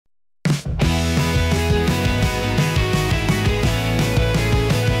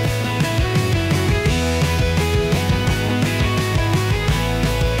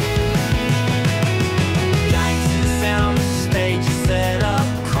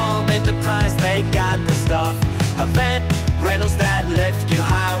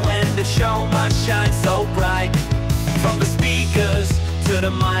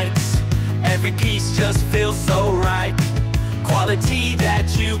every piece just feels so right. Quality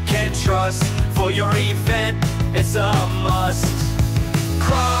that you can trust for your event, it's a must.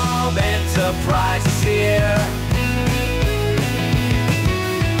 CHROM Enterprise is here,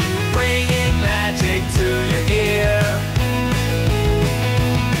 bringing magic to your ear.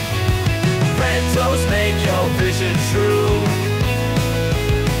 Rentals make your vision true,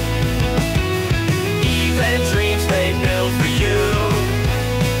 even dreams they build for you.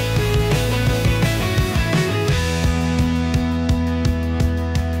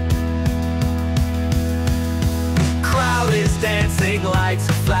 Crowd is dancing, lights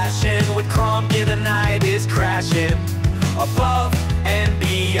are flashing, with CHROM gear the night is crashing. Above and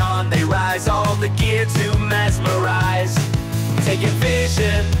beyond they rise, all the gear to mesmerize. Taking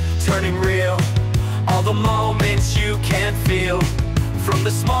vision, turning real, all the moments you can feel. From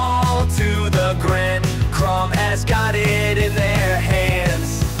the small to the grand, CHROM has got it in their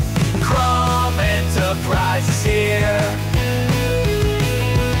hands. CHROM Enterprise is here,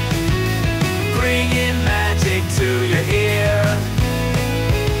 bringing magic to your ear.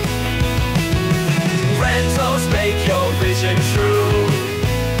 Rentals make your vision true,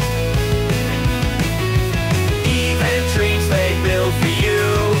 even dreams they build for you.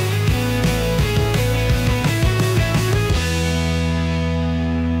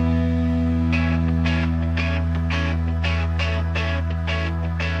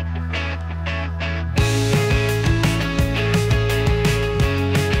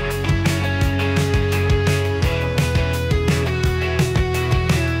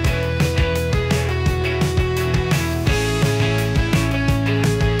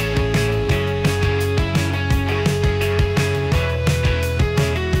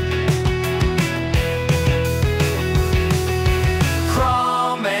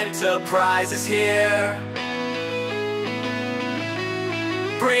 Enterprise is here,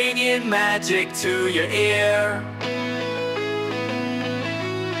 bringing magic to your ear.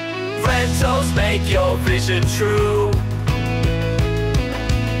 Rentals make your vision true,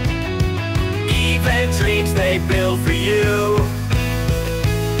 even dreams they build for you.